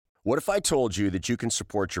What if I told you that you can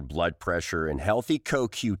support your blood pressure and healthy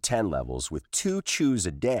CoQ10 levels with 2 chews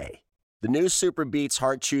a day? The new Super Beats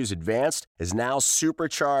Heart Chews Advanced is now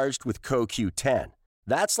supercharged with CoQ10.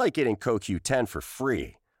 That's like getting CoQ10 for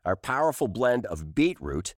free. Our powerful blend of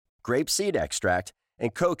beetroot, grapeseed extract,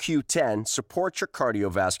 and CoQ10 supports your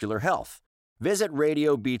cardiovascular health. Visit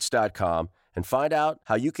radiobeats.com and find out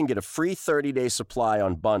how you can get a free 30-day supply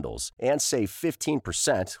on bundles and save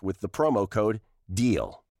 15% with the promo code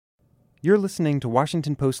DEAL. You're listening to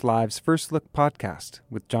Washington Post Live's First Look podcast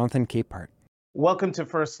with Jonathan Capehart. Welcome to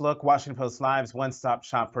First Look, Washington Post Live's one-stop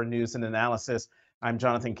shop for news and analysis. I'm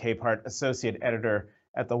Jonathan Capehart, associate editor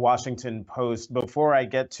at the Washington Post. Before I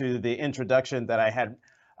get to the introduction that I had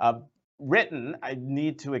written, I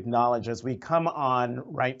need to acknowledge as we come on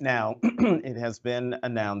right now, it has been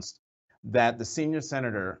announced that the senior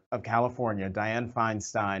senator of California, Dianne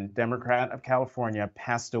Feinstein, Democrat of California,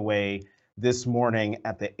 passed away this morning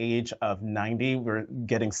at the age of 90. We're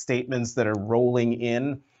getting statements that are rolling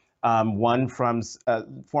in. One from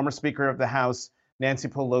former Speaker of the House, Nancy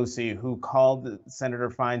Pelosi, who called Senator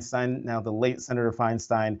Feinstein, now the late Senator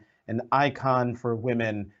Feinstein, an icon for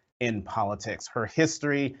women in politics. Her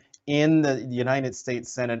history in the United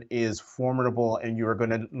States Senate is formidable, and you are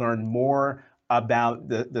going to learn more about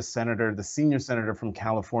the senior senator from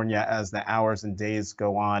California as the hours and days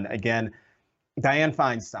go on. Again, Dianne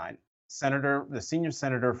Feinstein, the senior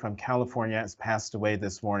senator from California, has passed away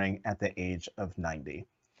this morning at the age of 90.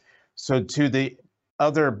 So to the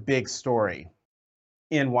other big story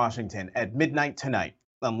in Washington, at midnight tonight,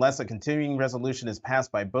 unless a continuing resolution is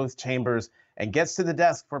passed by both chambers and gets to the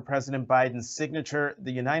desk for President Biden's signature,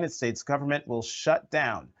 the United States government will shut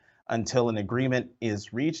down until an agreement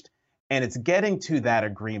is reached. And it's getting to that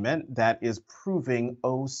agreement that is proving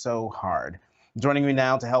oh so hard. Joining me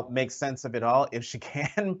now to help make sense of it all, if she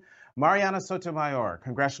can, Marianna Sotomayor,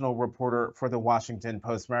 congressional reporter for the Washington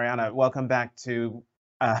Post. Marianna, welcome back to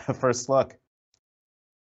First Look.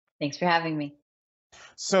 Thanks for having me.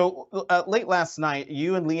 So late last night,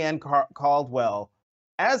 you and Leanne Caldwell,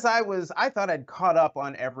 as I thought I'd caught up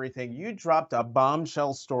on everything, you dropped a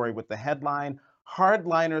bombshell story with the headline,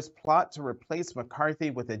 "Hardliners Plot to Replace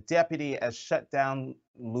McCarthy with a Deputy as Shutdown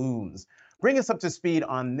Looms." Bring us up to speed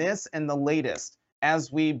on this and the latest as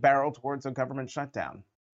we barrel towards a government shutdown.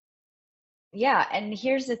 Yeah, and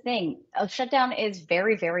here's the thing. A shutdown is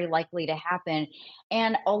very, very likely to happen.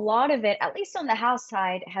 And a lot of it, at least on the House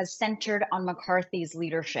side, has centered on McCarthy's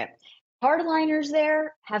leadership. Hardliners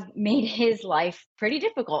there have made his life pretty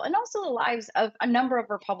difficult, and also the lives of a number of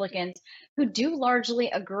Republicans who do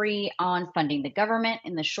largely agree on funding the government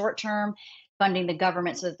in the short term, funding the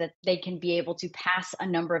government so that they can be able to pass a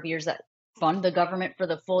number of years that fund the government for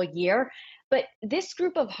the full year. But this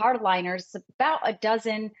group of hardliners, about a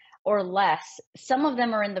dozen or less, some of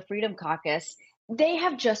them are in the Freedom Caucus, they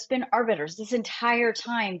have just been arbiters this entire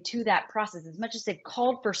time to that process. As much as they've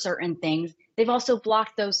called for certain things, they've also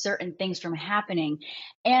blocked those certain things from happening.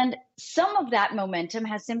 And some of that momentum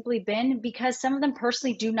has simply been because some of them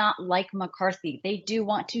personally do not like McCarthy. They do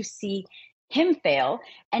want to see him fail.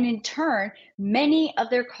 And in turn, many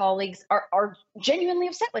of their colleagues are genuinely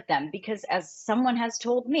upset with them because, as someone has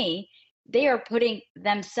told me, they are putting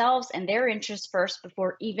themselves and their interests first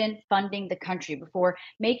before even funding the country, before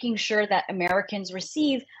making sure that Americans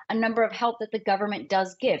receive a number of help that the government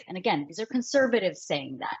does give. And again, these are conservatives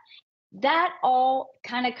saying that. That all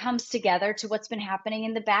kind of comes together to what's been happening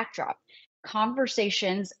in the backdrop.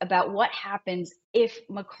 Conversations about what happens if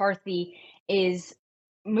McCarthy is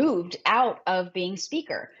moved out of being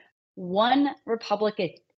speaker. One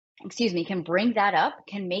Republican can bring that up,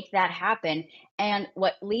 can make that happen. And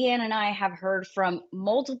what Leanne and I have heard from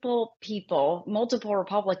multiple people, multiple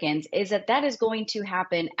Republicans, is that that is going to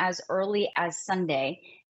happen as early as Sunday.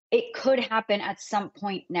 It could happen at some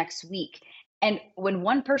point next week. And when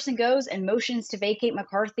one person goes and motions to vacate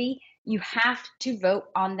McCarthy, you have to vote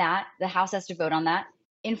on that. The House has to vote on that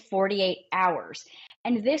in 48 hours.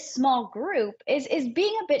 And this small group is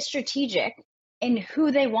being a bit strategic in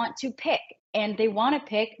who they want to pick. And they want to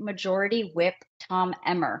pick Majority Whip Tom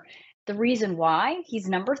Emmer. The reason why, he's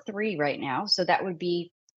number 3 right now. So that would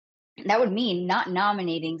mean not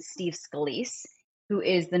nominating Steve Scalise, who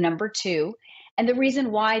is the number 2. And the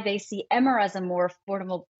reason why they see Emmer as a more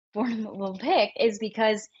affordable pick is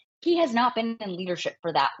because he has not been in leadership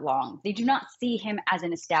for that long. They do not see him as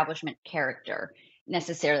an establishment character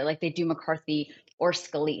necessarily like they do McCarthy or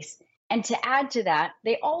Scalise. And to add to that,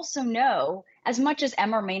 they also know, as much as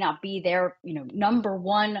Emmer may not be their, number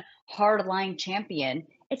one hardline champion,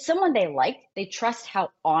 It's someone they like. They trust how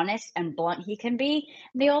honest and blunt he can be.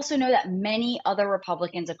 They also know that many other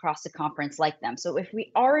Republicans across the conference like them. So if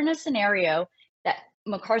we are in a scenario that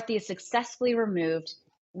McCarthy is successfully removed,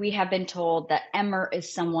 we have been told that Emmer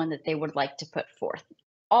is someone that they would like to put forth.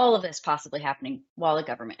 All of this possibly happening while the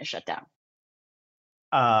government is shut down.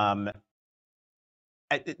 Um,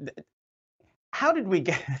 how did we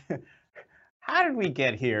get how did we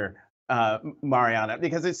get here, Marianna?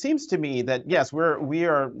 Because it seems to me that yes, we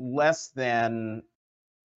are less than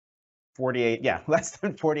 48, yeah, less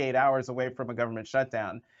than 48 hours away from a government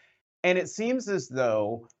shutdown. And it seems as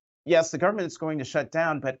though, yes, the government is going to shut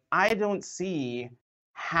down, but I don't see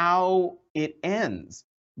how it ends,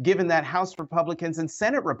 given that House Republicans and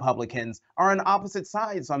Senate Republicans are on opposite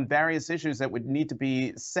sides on various issues that would need to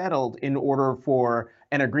be settled in order for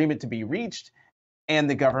an agreement to be reached and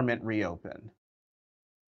the government reopened.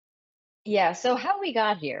 Yeah, so how we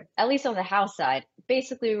got here, at least on the House side,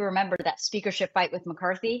 basically we remember that speakership fight with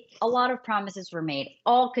McCarthy. A lot of promises were made,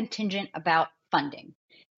 all contingent about funding.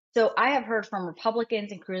 So I have heard from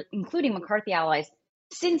Republicans, including McCarthy allies,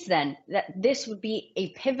 since then that this would be a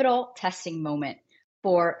pivotal testing moment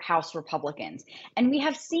for House Republicans. And we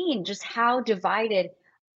have seen just how divided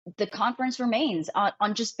the conference remains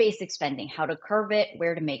on just basic spending, how to curb it,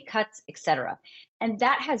 where to make cuts, etc. And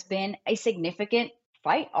that has been a significant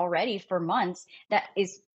fight already for months that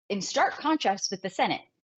is in stark contrast with the Senate,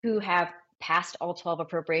 who have passed all 12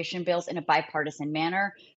 appropriation bills in a bipartisan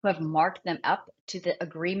manner, who have marked them up to the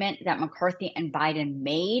agreement that McCarthy and Biden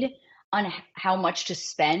made on how much to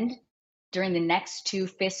spend during the next 2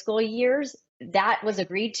 fiscal years. That was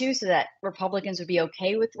agreed to so that Republicans would be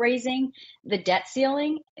okay with raising the debt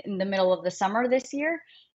ceiling in the middle of the summer this year.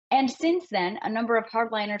 And since then, a number of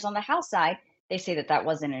hardliners on the House side, they say that that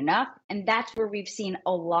wasn't enough. And that's where we've seen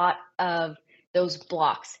a lot of those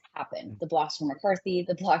blocks happen. The blocks for McCarthy,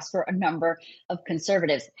 the blocks for a number of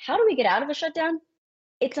conservatives. How do we get out of a shutdown?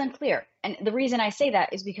 It's unclear. And the reason I say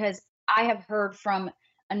that is because I have heard from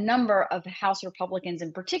a number of House Republicans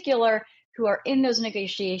in particular who are in those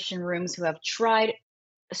negotiation rooms, who have tried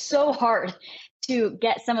so hard to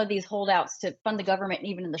get some of these holdouts to fund the government,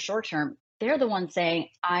 even in the short term. They're the ones saying,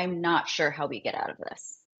 I'm not sure how we get out of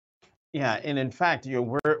this. Yeah, and in fact,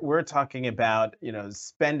 we're talking about,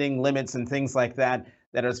 spending limits and things like that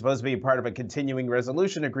that are supposed to be part of a continuing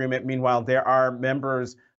resolution agreement. Meanwhile, there are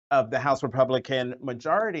members of the House Republican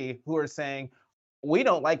majority who are saying, we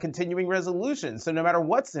don't like continuing resolutions, so no matter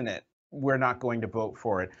what's in it, we're not going to vote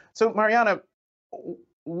for it. So, Marianna,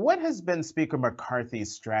 what has been Speaker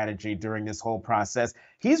McCarthy's strategy during this whole process?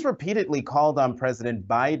 He's repeatedly called on President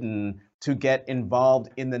Biden to get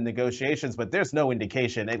involved in the negotiations, but there's no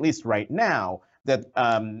indication, at least right now, that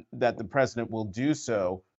that the president will do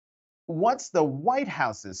so. What's the White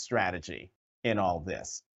House's strategy in all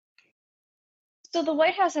this? So the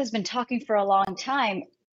White House has been talking for a long time.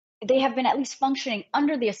 They have been at least functioning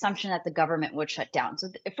under the assumption that the government would shut down. So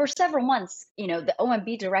for several months, the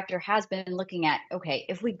OMB director has been looking at, okay,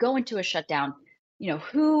 if we go into a shutdown,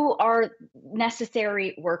 who are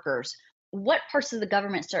necessary workers? What parts of the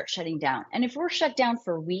government start shutting down? And if we're shut down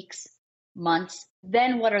for weeks, months,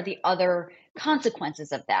 then what are the other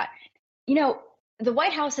consequences of that? The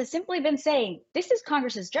White House has simply been saying, this is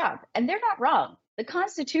Congress's job, and they're not wrong. The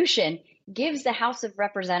Constitution gives the House of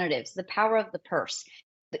Representatives the power of the purse.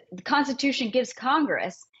 The Constitution gives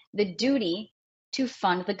Congress the duty to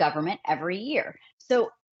fund the government every year.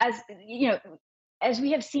 So as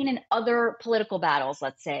we have seen in other political battles,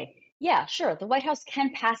 let's say, yeah, sure, the White House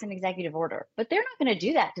can pass an executive order, but they're not going to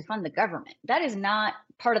do that to fund the government. That is not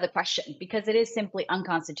part of the question because it is simply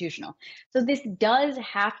unconstitutional. So this does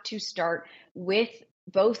have to start with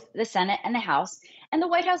both the Senate and the House. And the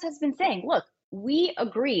White House has been saying, look, we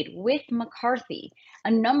agreed with McCarthy. A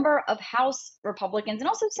number of House Republicans and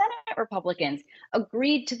also Senate Republicans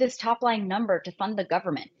agreed to this top line number to fund the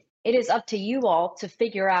government. It is up to you all to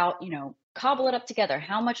figure out, cobble it up together,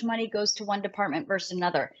 how much money goes to one department versus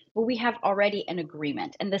another. But we have already an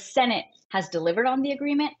agreement, and the Senate has delivered on the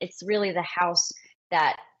agreement. It's really the House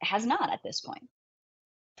that has not at this point.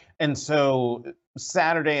 And so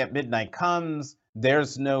Saturday at midnight comes,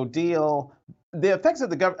 there's no deal. The effects of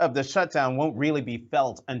the shutdown won't really be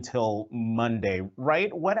felt until Monday,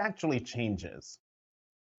 right? What actually changes?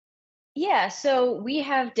 Yeah, so we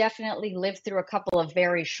have definitely lived through a couple of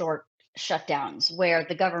very short shutdowns where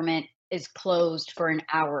the government is closed for an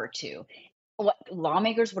hour or two. What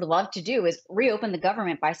lawmakers would love to do is reopen the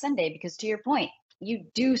government by Sunday because, to your point, you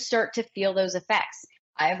do start to feel those effects.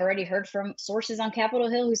 I've already heard from sources on Capitol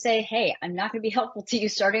Hill who say, hey, I'm not going to be helpful to you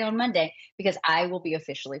starting on Monday because I will be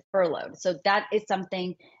officially furloughed. So that is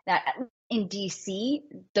something that in DC,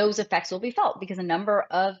 those effects will be felt because a number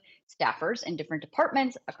of staffers in different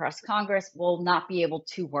departments across Congress will not be able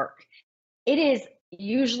to work. It is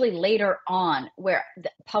usually later on where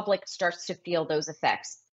the public starts to feel those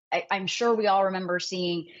effects. I'm sure we all remember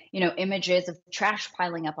seeing, images of trash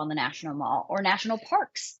piling up on the National Mall or national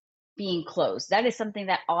parks being closed. That is something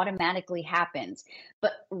that automatically happens.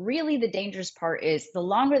 But really, the dangerous part is the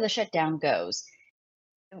longer the shutdown goes,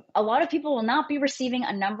 a lot of people will not be receiving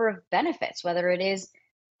a number of benefits, whether it is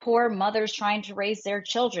poor mothers trying to raise their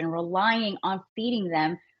children, relying on feeding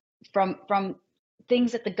them from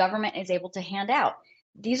things that the government is able to hand out.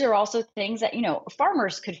 These are also things that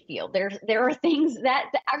farmers could feel. There are things that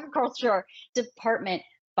the agriculture department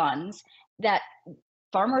funds that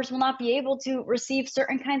farmers will not be able to receive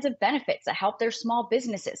certain kinds of benefits that help their small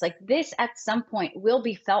businesses. Like this, at some point, will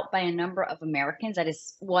be felt by a number of Americans. That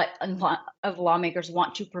is what a lot of lawmakers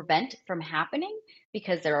want to prevent from happening,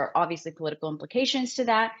 because there are obviously political implications to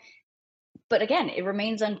that. But again, it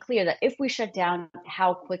remains unclear that if we shut down,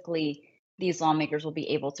 how quickly these lawmakers will be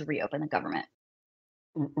able to reopen the government.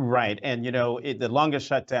 Right. And, the longest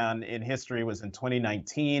shutdown in history was in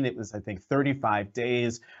 2019. It was, I think, 35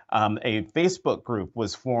 days. A Facebook group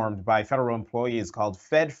was formed by federal employees called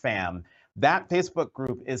FedFam. That Facebook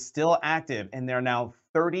group is still active, and there are now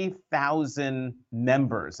 30,000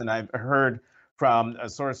 members. And I've heard from a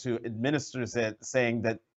source who administers it saying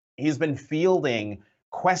that he's been fielding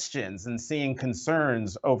questions and seeing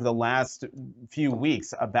concerns over the last few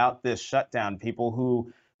weeks about this shutdown. People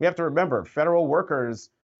who, we have to remember, federal workers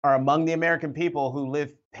are among the American people who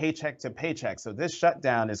live paycheck to paycheck. So this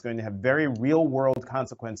shutdown is going to have very real world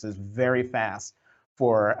consequences very fast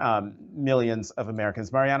for millions of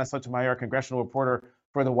Americans. Marianna Sotomayor, congressional reporter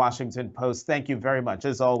for the Washington Post. Thank you very much,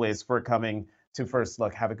 as always, for coming to First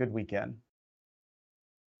Look. Have a good weekend.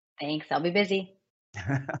 Thanks. I'll be busy.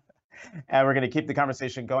 And we're going to keep the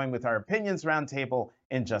conversation going with our Opinions Roundtable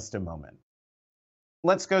in just a moment.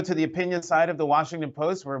 Let's go to the opinion side of the Washington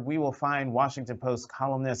Post, where we will find Washington Post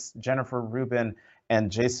columnists Jennifer Rubin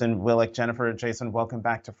and Jason Willick. Jennifer, Jason, welcome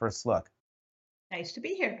back to First Look. Nice to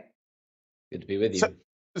be here. Good to be with you.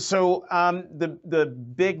 So the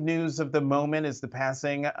big news of the moment is the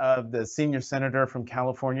passing of the senior senator from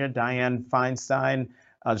California, Dianne Feinstein.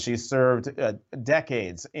 She served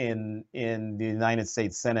decades in the United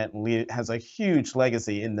States Senate and has a huge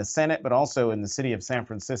legacy in the Senate, but also in the city of San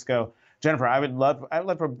Francisco. Jennifer, I would love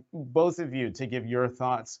for both of you to give your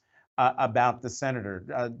thoughts about the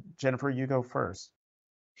senator. Jennifer, you go first.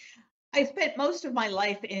 I spent most of my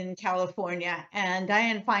life in California, and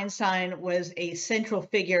Dianne Feinstein was a central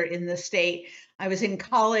figure in the state. I was in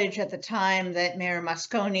college at the time that Mayor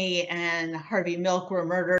Moscone and Harvey Milk were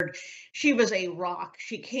murdered. She was a rock.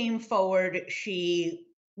 She came forward. She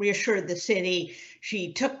reassured the city.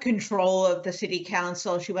 She took control of the city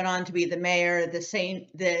council. She went on to be the mayor, the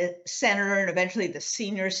senator, and eventually the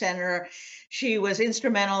senior senator. She was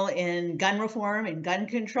instrumental in gun reform and gun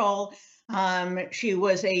control. She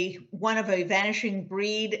was one of a vanishing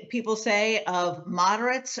breed, people say, of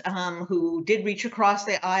moderates who did reach across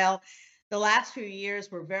the aisle. The last few years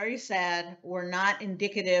were very sad, were not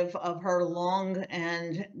indicative of her long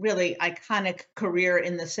and really iconic career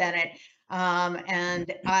in the Senate.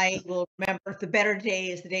 And I will remember the better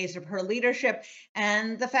days, the days of her leadership,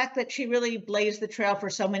 and the fact that she really blazed the trail for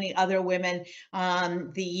so many other women.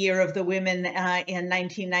 The Year of the Women in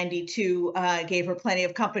 1992 gave her plenty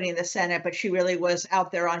of company in the Senate, but she really was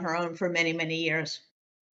out there on her own for many, many years.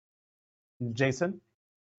 Jason?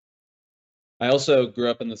 I also grew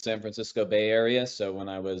up in the San Francisco Bay Area, so when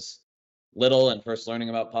I was little and first learning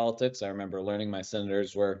about politics, I remember learning my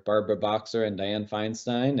senators were Barbara Boxer and Dianne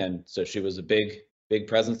Feinstein, and so she was a big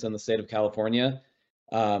presence in the state of California.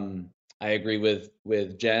 I agree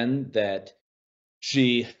with Jen that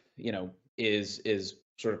she, is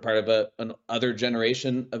sort of part of an other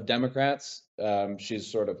generation of Democrats. She's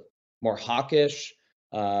sort of more hawkish,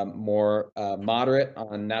 more moderate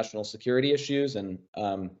on national security issues and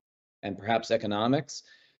perhaps economics.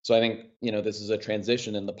 So I think, this is a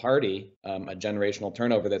transition in the party, a generational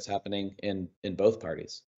turnover that's happening in both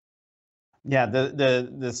parties. Yeah,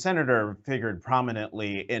 the senator figured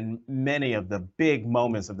prominently in many of the big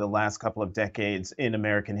moments of the last couple of decades in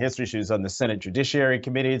American history. She was on the Senate Judiciary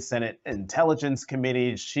Committee, Senate Intelligence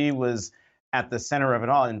Committee. She was at the center of it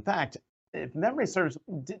all. In fact, if memory serves,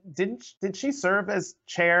 did she serve as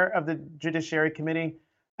chair of the Judiciary Committee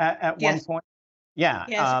at Yes. one point? Yeah.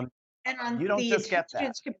 Yes. And on you don't the just get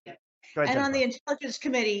that. Committee. Go ahead, And on Jennifer. the Intelligence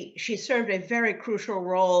Committee, she served a very crucial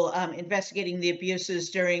role investigating the abuses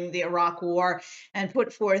during the Iraq War and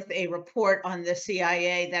put forth a report on the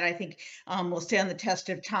CIA that I think will stand the test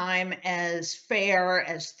of time as fair,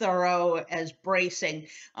 as thorough, as bracing.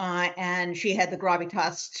 And she had the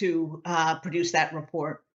gravitas to produce that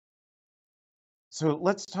report. So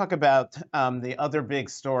let's talk about the other big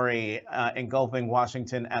story engulfing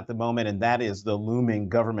Washington at the moment, and that is the looming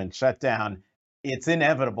government shutdown. It's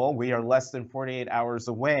inevitable. We are less than 48 hours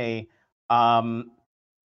away. Um,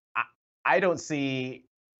 I, I don't see.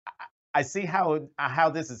 I see how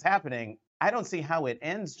this is happening. I don't see how it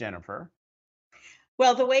ends, Jennifer.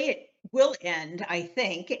 Well, the way it will end, I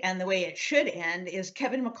think, and the way it should end is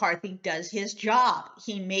Kevin McCarthy does his job.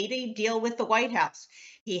 He made a deal with the White House.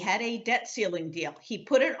 He had a debt ceiling deal. He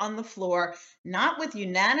put it on the floor, not with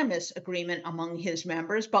unanimous agreement among his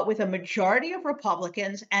members, but with a majority of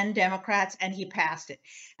Republicans and Democrats, and he passed it.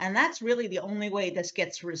 And that's really the only way this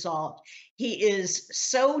gets resolved. He is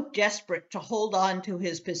so desperate to hold on to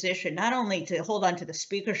his position, not only to hold on to the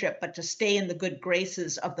speakership, but to stay in the good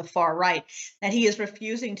graces of the far right, that he is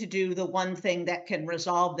refusing to do the one thing that can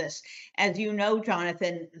resolve this. As you know,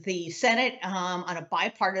 Jonathan, the Senate, on a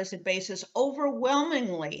bipartisan basis,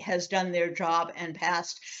 overwhelmingly has done their job and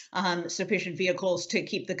passed sufficient vehicles to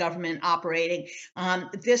keep the government operating.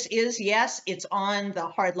 This is, yes, it's on the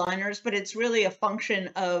hardliners, but it's really a function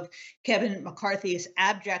of Kevin McCarthy's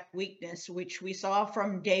abject weakness, which we saw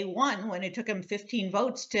from day one when it took him 15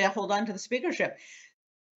 votes to hold on to the speakership.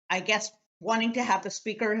 I guess wanting to have the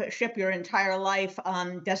speakership your entire life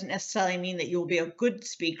doesn't necessarily mean that you'll be a good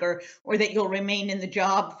speaker or that you'll remain in the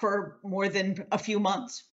job for more than a few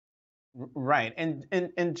months. Right.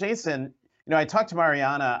 And Jason, I talked to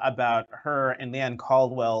Marianna about her and Leanne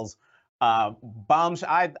Caldwell's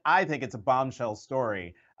bombshell. I think it's a bombshell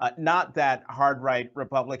story. Not that hard right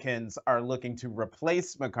Republicans are looking to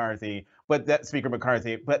replace McCarthy, but that Speaker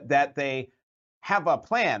McCarthy, but that they have a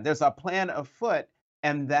plan. There's a plan afoot,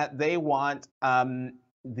 and that they want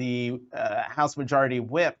the House Majority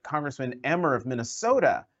Whip, Congressman Emmer of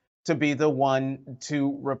Minnesota, to be the one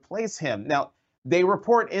to replace him. Now, they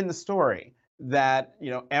report in the story that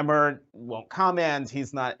Emmer won't comment.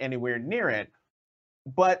 He's not anywhere near it.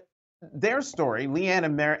 But their story,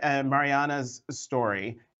 Leanne and Mariana's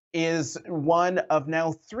story, is one of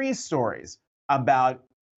now 3 stories about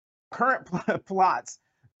current plots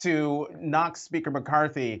to knock Speaker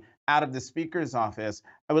McCarthy out of the Speaker's office.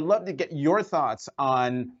 I would love to get your thoughts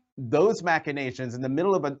on those machinations in the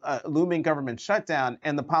middle of a looming government shutdown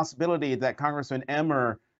and the possibility that Congressman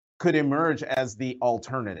Emmer could emerge as the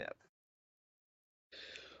alternative.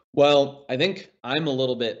 Well, I think I'm a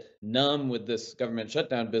little bit numb with this government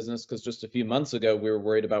shutdown business because just a few months ago, we were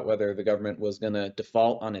worried about whether the government was going to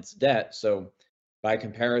default on its debt. So by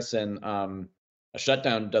comparison, a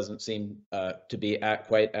shutdown doesn't seem to be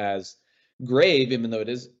quite as grave, even though it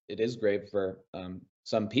is grave for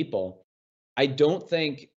some people. I don't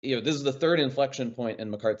think, this is the third inflection point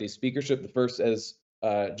in McCarthy's speakership. The first, as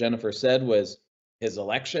Jennifer said, was his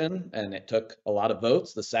election, and it took a lot of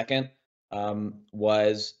votes. The second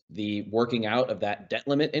was the working out of that debt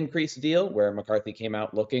limit increase deal, where McCarthy came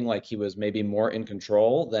out looking like he was maybe more in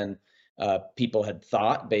control than people had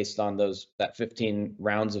thought based on that 15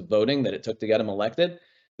 rounds of voting that it took to get him elected.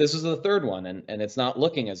 This is the third one, and it's not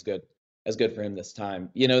looking as good for him this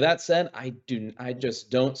time. That said, I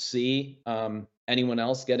just don't see anyone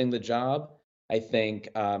else getting the job. I think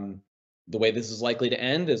the way this is likely to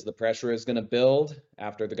end is the pressure is going to build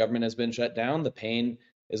after the government has been shut down. The pain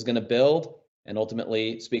is going to build, and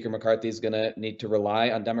ultimately Speaker McCarthy is going to need to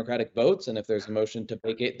rely on Democratic votes. And if there's a motion to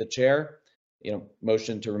vacate the chair,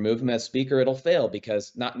 motion to remove him as Speaker, it'll fail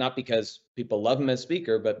because not because people love him as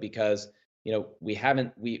Speaker, but because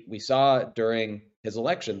we saw during his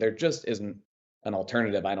election there just isn't an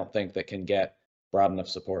alternative, I don't think, that can get broad enough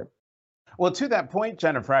support. Well, to that point,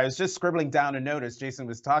 Jennifer, I was just scribbling down a note as Jason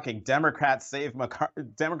was talking. Democrats save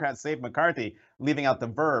McCarthy, leaving out the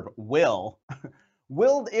verb will.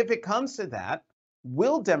 Will, if it comes to that,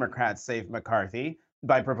 will Democrats save McCarthy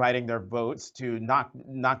by providing their votes to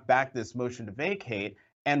knock back this motion to vacate?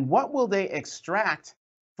 And what will they extract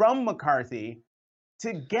from McCarthy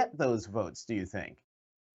to get those votes, do you think?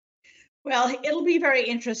 Well, it'll be very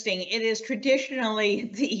interesting. It is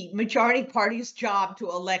traditionally the majority party's job to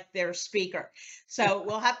elect their speaker. So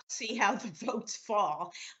we'll have to see how the votes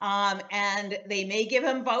fall. And they may give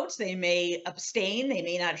him votes, they may abstain, they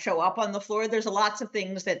may not show up on the floor. There's lots of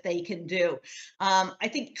things that they can do. I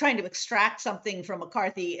think trying to extract something from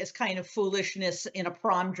McCarthy is kind of foolishness in a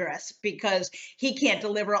prom dress because he can't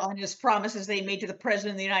deliver on his promises that he made to the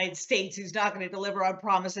president of the United States. He's not going to deliver on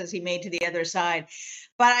promises he made to the other side.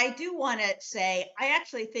 But I do want to say, I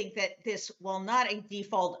actually think that this, while not a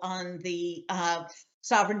default on the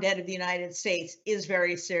sovereign debt of the United States, is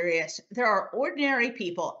very serious. There are ordinary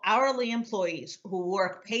people, hourly employees who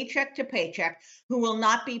work paycheck to paycheck who will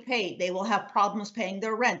not be paid. They will have problems paying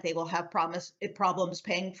their rent. They will have problems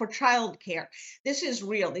paying for childcare. This is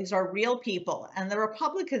real. These are real people. And the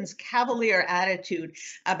Republicans' cavalier attitude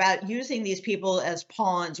about using these people as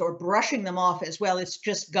pawns or brushing them off as well as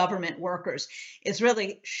just government workers is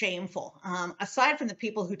really shameful. Aside from the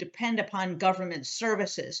people who depend upon government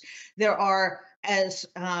services, there are, as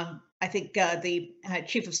I think the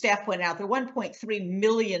chief of staff pointed out, there are 1.3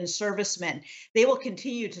 million servicemen. They will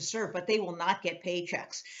continue to serve, but they will not get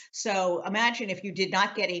paychecks. So imagine if you did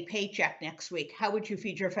not get a paycheck next week. How would you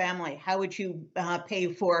feed your family? How would you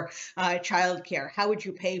pay for childcare? How would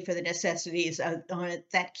you pay for the necessities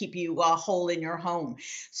that keep you whole in your home?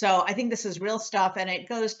 So I think this is real stuff, and it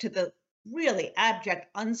goes to the really abject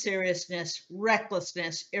unseriousness,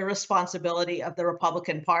 recklessness, irresponsibility of the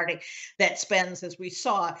Republican Party that spends, as we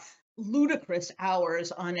saw, ludicrous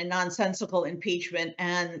hours on a nonsensical impeachment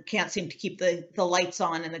and can't seem to keep the lights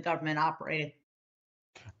on and the government operating.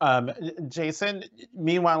 Jason,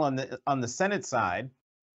 meanwhile, on the Senate side,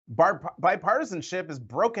 bipartisanship is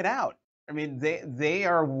broken out. I mean, they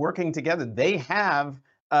are working together. They have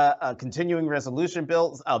a continuing resolution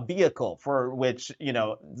bill, a vehicle for which,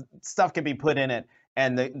 stuff can be put in it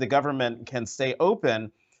and the government can stay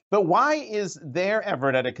open. But why is their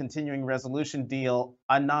effort at a continuing resolution deal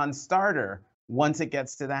a non-starter once it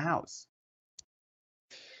gets to the House?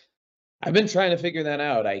 I've been trying to figure that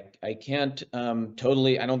out. I can't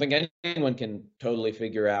totally, I don't think anyone can totally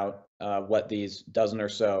figure out what these dozen or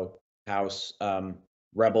so House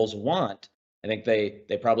rebels want. I think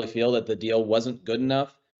they probably feel that the deal wasn't good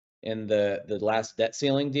enough in the last debt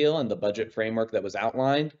ceiling deal and the budget framework that was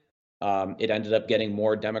outlined. It ended up getting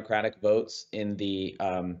more Democratic votes in the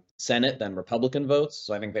Senate than Republican votes.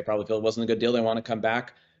 So I think they probably feel it wasn't a good deal. They want to come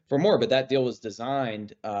back for more. But that deal was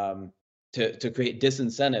designed to create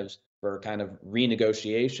disincentives for kind of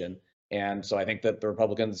renegotiation. And so I think that the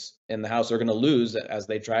Republicans in the House are going to lose as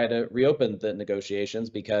they try to reopen the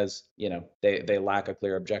negotiations because, they lack a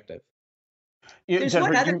clear objective. There's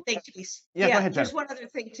one other thing to be go ahead, there's one other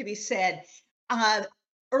thing to be said.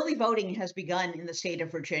 Early voting has begun in the state of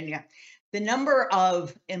Virginia. The number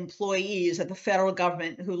of employees of the federal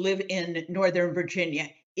government who live in Northern Virginia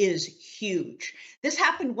is huge. This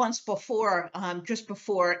happened once before, just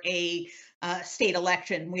before a state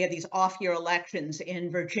election. We had these off-year elections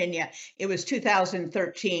in Virginia. It was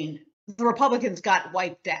 2013. The Republicans got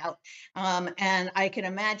wiped out. And I can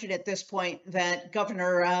imagine at this point that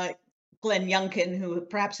Governor Glenn Youngkin, who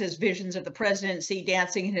perhaps has visions of the presidency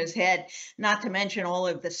dancing in his head, not to mention all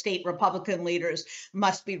of the state Republican leaders,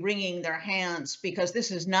 must be wringing their hands because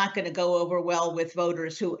this is not going to go over well with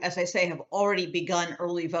voters who, as I say, have already begun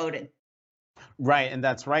early voting. Right, and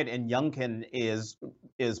that's right. And Youngkin is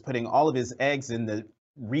putting all of his eggs in the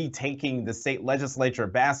retaking the state legislature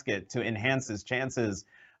basket to enhance his chances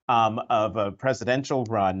of a presidential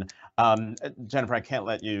run. Jennifer, I can't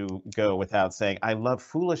let you go without saying I love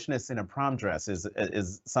foolishness in a prom dress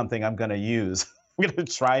is something I'm going to use. I'm going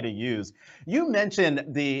to try to use. You mentioned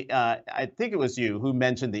I think it was you who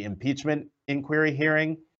mentioned the impeachment inquiry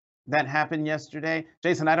hearing that happened yesterday.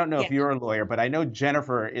 Jason, I don't know if you're a lawyer, but I know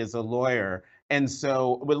Jennifer is a lawyer. And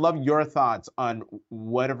so would love your thoughts on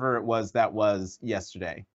whatever it was that was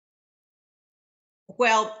yesterday.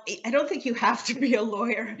 Well, I don't think you have to be a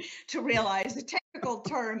lawyer to realize the technical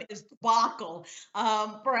term is debacle,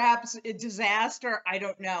 perhaps a disaster. I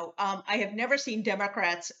don't know. I have never seen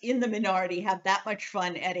Democrats in the minority have that much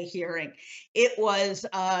fun at a hearing. It was,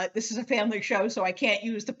 this is a family show, so I can't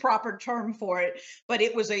use the proper term for it, but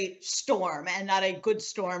it was a storm and not a good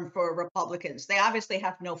storm for Republicans. They obviously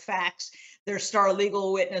have no facts. Their star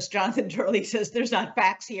legal witness, Jonathan Turley, says there's not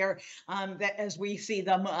facts here that as we see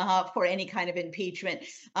them for any kind of impeachment.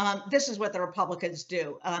 This is what the Republicans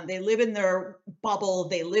do. They live in their bubble.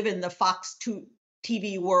 They live in the Fox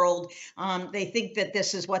TV world. They think that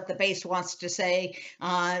this is what the base wants to say.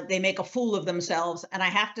 They make a fool of themselves. And I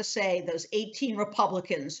have to say, those 18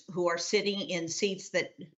 Republicans who are sitting in seats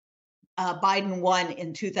that Biden won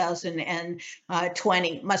in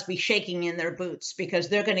 2020 must be shaking in their boots, because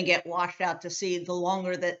they're going to get washed out to sea the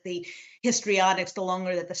longer that the histrionics, the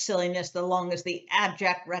longer that the silliness, the longer the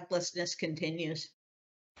abject recklessness continues.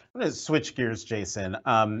 I'm going to switch gears, Jason,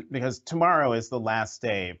 because tomorrow is the last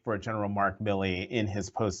day for General Mark Milley in his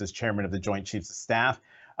post as chairman of the Joint Chiefs of Staff.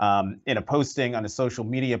 In a posting on a social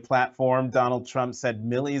media platform, Donald Trump said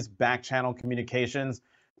Milley's back-channel communications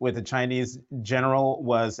with the Chinese general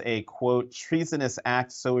was a, quote, treasonous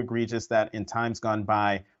act so egregious that in times gone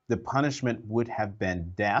by, the punishment would have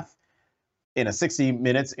been death. In a 60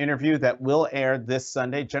 Minutes interview that will air this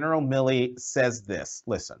Sunday, General Milley says this.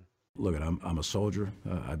 Listen. Look, I'm a soldier.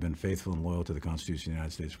 I've been faithful and loyal to the Constitution of the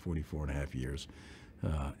United States for 44 and a half years.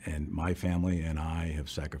 And my family and I have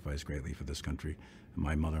sacrificed greatly for this country,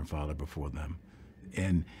 my mother and father before them.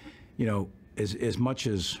 And, you know, as much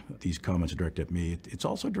as these comments are directed at me, it's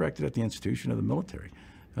also directed at the institution of the military.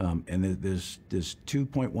 And there's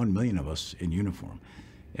 2.1 million of us in uniform.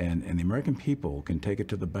 And the American people can take it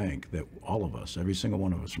to the bank that all of us, every single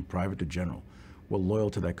one of us, from private to general, we're loyal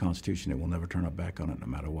to that Constitution and we'll never turn our back on it no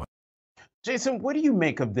matter what. Jason, what do you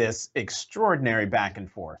make of this extraordinary back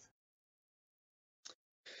and forth?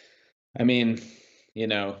 I mean, you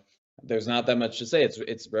know, there's not that much to say.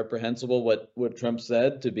 It's reprehensible what Trump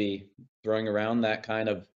said, to be throwing around that kind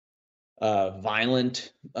of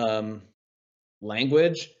violent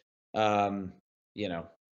language. You know,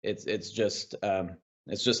 it's just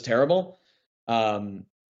terrible. You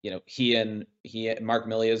know, Mark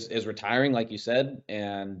Milley is retiring, like you said,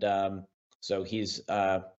 and so he's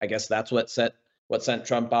I guess that's what sent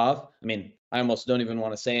Trump off. I mean, I almost don't even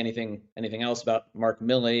want to say anything else about Mark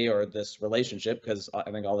Milley or this relationship, because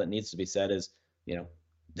I think all that needs to be said is, you know,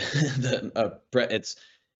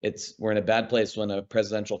 we're in a bad place when a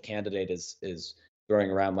presidential candidate is throwing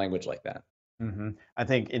around language like that. Mm-hmm. I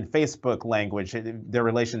think in Facebook language, their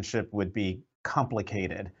relationship would be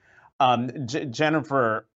complicated.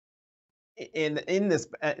 Jennifer, in this,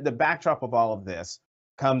 the backdrop of all of this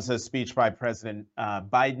comes a speech by President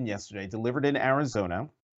Biden yesterday, delivered in Arizona,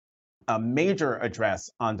 a major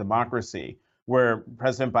address on democracy, where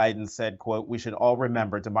President Biden said, quote, "We should all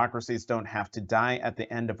remember democracies don't have to die at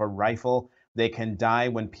the end of a rifle. They can die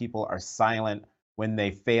when people are silent, when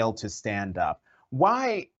they fail to stand up."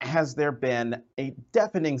 Why has there been a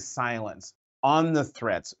deafening silence on the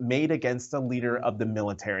threats made against a leader of the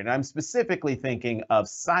military? And I'm specifically thinking of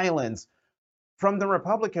silence from the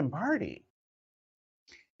Republican Party.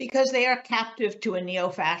 Because they are captive to a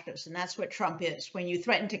neo-fascist, and that's what Trump is. When you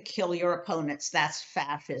threaten to kill your opponents, that's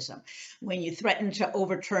fascism. When you threaten to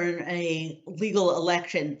overturn a legal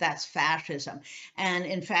election, that's fascism. And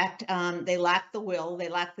in fact, they lack the will, they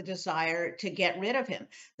lack the desire to get rid of him.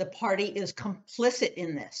 The party is complicit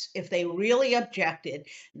in this. If they really objected,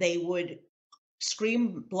 they would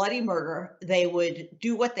scream bloody murder. They would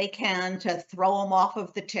do what they can to throw him off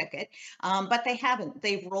of the ticket, but they haven't.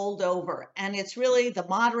 They've rolled over. And it's really the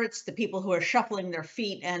moderates, the people who are shuffling their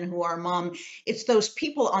feet and who are mum. It's those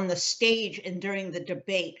people on the stage and during the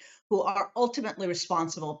debate who are ultimately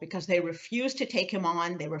responsible, because they refuse to take him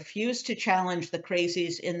on. They refuse to challenge the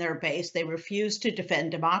crazies in their base. They refuse to defend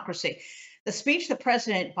democracy. The speech that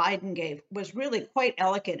President Biden gave was really quite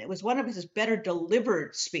elegant. It was one of his better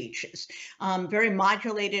delivered speeches, very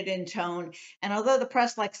modulated in tone. And although the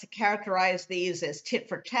press likes to characterize these as tit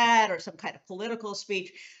for tat or some kind of political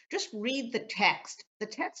speech, just read the text. The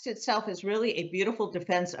text itself is really a beautiful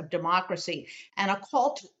defense of democracy and a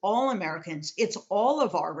call to all Americans. It's all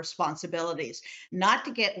of our responsibilities not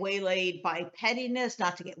to get waylaid by pettiness,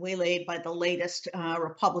 not to get waylaid by the latest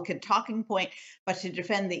Republican talking point, but to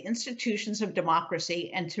defend the institutions of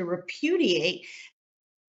democracy and to repudiate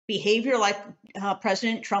behavior like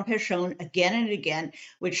President Trump has shown again and again,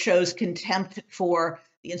 which shows contempt for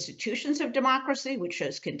the institutions of democracy, which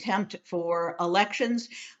shows contempt for elections,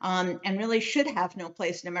 and really should have no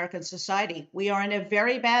place in American society. We are in a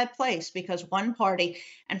very bad place because one party,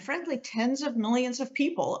 and frankly, tens of millions of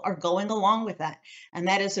people are going along with that. And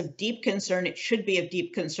that is of deep concern. It should be of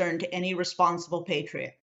deep concern to any responsible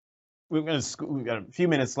patriot. We've got a few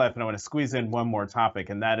minutes left, and I want to squeeze in one more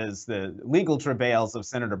topic, and that is the legal travails of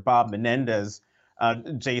Senator Bob Menendez.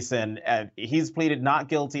 Jason, he's pleaded not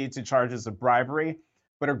guilty to charges of bribery,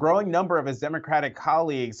 but a growing number of his Democratic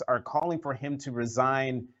colleagues are calling for him to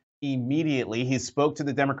resign immediately. He spoke to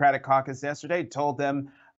the Democratic caucus yesterday, told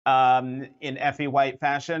them in Effie White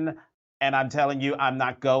fashion, and I'm telling you, I'm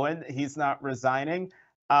not going. He's not resigning.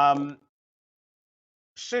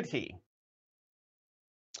 Should he?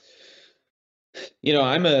 You know,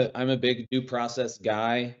 I'm a big due process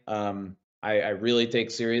guy. I really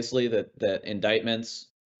take seriously that indictments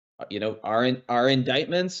are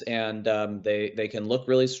indictments, and they can look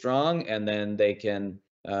really strong, and then they can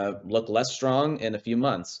look less strong in a few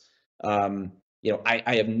months. I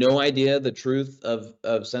have no idea the truth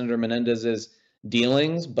of Senator Menendez's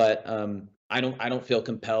dealings, but I don't feel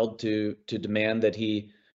compelled to demand that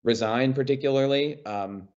he resign particularly.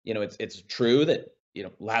 It's true that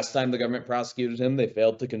last time the government prosecuted him, they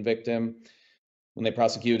failed to convict him. When they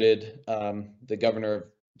prosecuted the governor of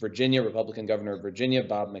Virginia, Republican governor of Virginia,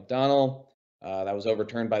 Bob McDonnell, that was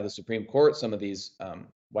overturned by the Supreme Court. Some of these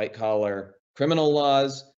white collar criminal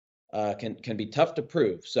laws can be tough to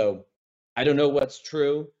prove. So I don't know what's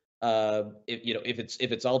true.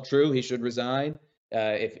 If it's all true, he should resign.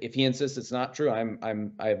 If he insists it's not true,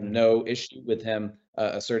 I have no issue with him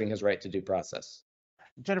asserting his right to due process.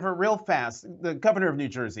 Jennifer, real fast, the governor of New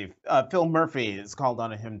Jersey, Phil Murphy, has called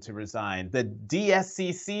on him to resign. The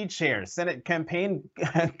DSCC chair, Senate Campaign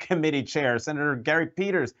Committee chair, Senator Gary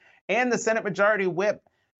Peters, and the Senate Majority Whip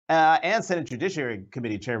and Senate Judiciary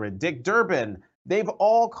Committee Chairman Dick Durbin, they've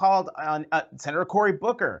all called on Senator Cory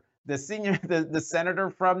Booker, the senator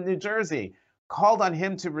from New Jersey, called on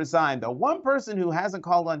him to resign. The one person who hasn't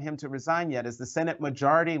called on him to resign yet is the Senate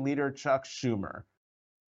Majority Leader Chuck Schumer.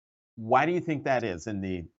 Why do you think that is in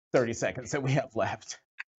the 30 seconds that we have left?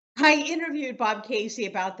 I interviewed Bob Casey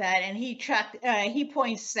about that, and he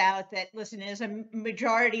points out that, listen, as a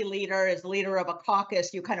majority leader, as leader of a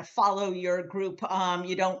caucus, you kind of follow your group.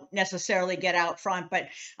 You don't necessarily get out front, but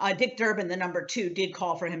Dick Durbin, the number 2, did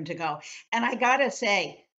call for him to go. And I gotta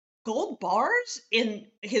say, gold bars in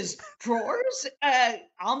his drawers,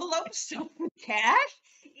 envelopes filled with cash.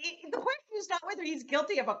 The question is not whether he's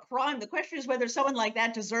guilty of a crime. The question is whether someone like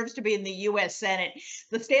that deserves to be in the U.S. Senate.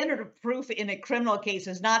 The standard of proof in a criminal case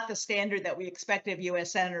is not the standard that we expect of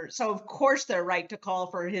U.S. senators. So, of course, they're right to call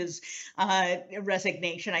for his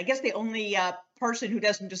resignation. I guess the only person who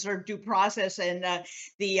doesn't deserve due process and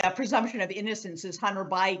the presumption of innocence is Hunter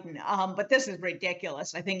Biden. But this is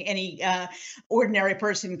ridiculous. I think any ordinary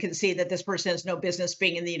person can see that this person has no business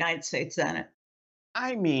being in the United States Senate.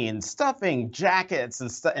 I mean, stuffing jackets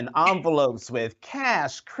and envelopes with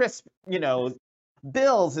cash, crisp,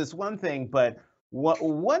 bills is one thing, but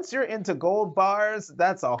once you're into gold bars,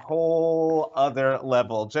 that's a whole other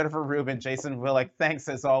level. Jennifer Rubin, Jason Willick, thanks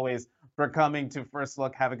as always for coming to First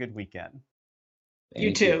Look. Have a good weekend.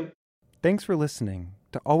 You too. Thanks for listening.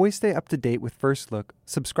 To always stay up to date with First Look,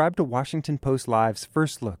 subscribe to Washington Post Live's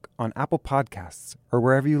First Look on Apple Podcasts or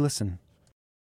wherever you listen.